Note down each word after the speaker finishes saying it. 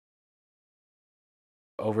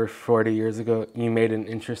over 40 years ago, you made an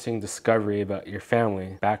interesting discovery about your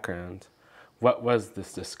family background. What was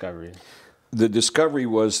this discovery? The discovery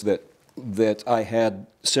was that I had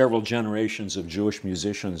several generations of Jewish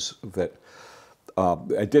musicians that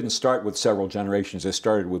I didn't start with several generations. I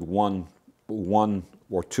started with one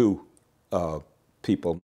or two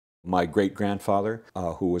people. My great-grandfather,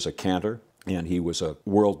 who was a cantor, and he was a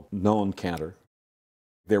world-known cantor.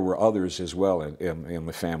 There were others as well in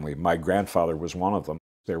the family. My grandfather was one of them.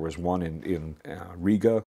 There was one in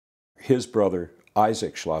Riga. His brother,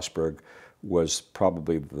 Isaac Schlossberg, was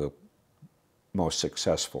probably the most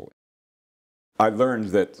successful. I learned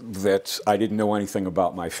that I didn't know anything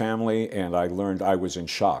about my family, and I learned I was in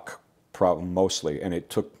shock, mostly. And it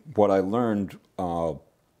took, what I learned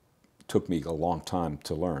took me a long time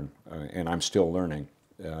to learn, and I'm still learning.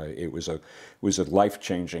 It was a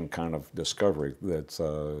life-changing kind of discovery that,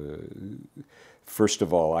 first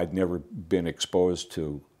of all, I'd never been exposed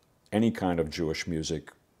to any kind of Jewish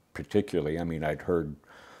music particularly. I mean, I'd heard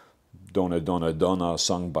Donna, Donna, Donna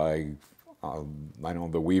sung by, I don't know,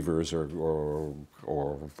 the Weavers or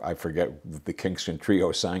I forget, the Kingston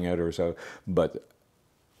Trio sang it or so, but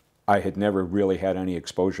I had never really had any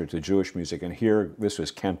exposure to Jewish music. And here, this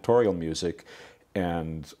was cantorial music,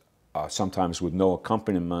 and sometimes with no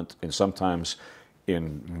accompaniment, and sometimes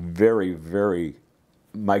in very, very,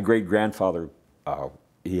 my great-grandfather,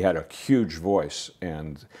 he had a huge voice,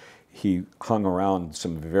 and he hung around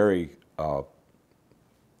some very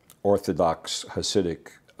Orthodox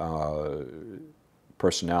Hasidic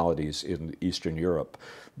personalities in Eastern Europe.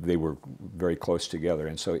 They were very close together,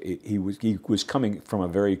 and so he was coming from a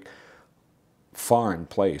very foreign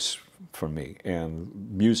place for me, and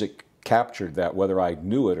music captured that, whether I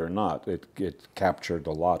knew it or not. It captured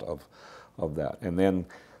a lot of that. And then,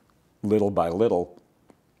 little by little,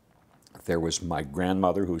 there was my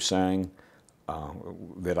grandmother who sang,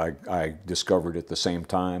 that I discovered at the same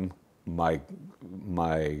time. My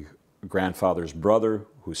grandfather's brother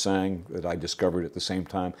who sang, that I discovered at the same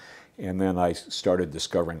time. And then I started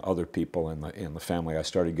discovering other people in the family. I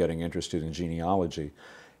started getting interested in genealogy,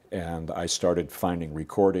 and I started finding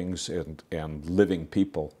recordings and living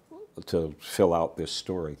people to fill out this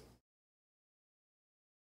story.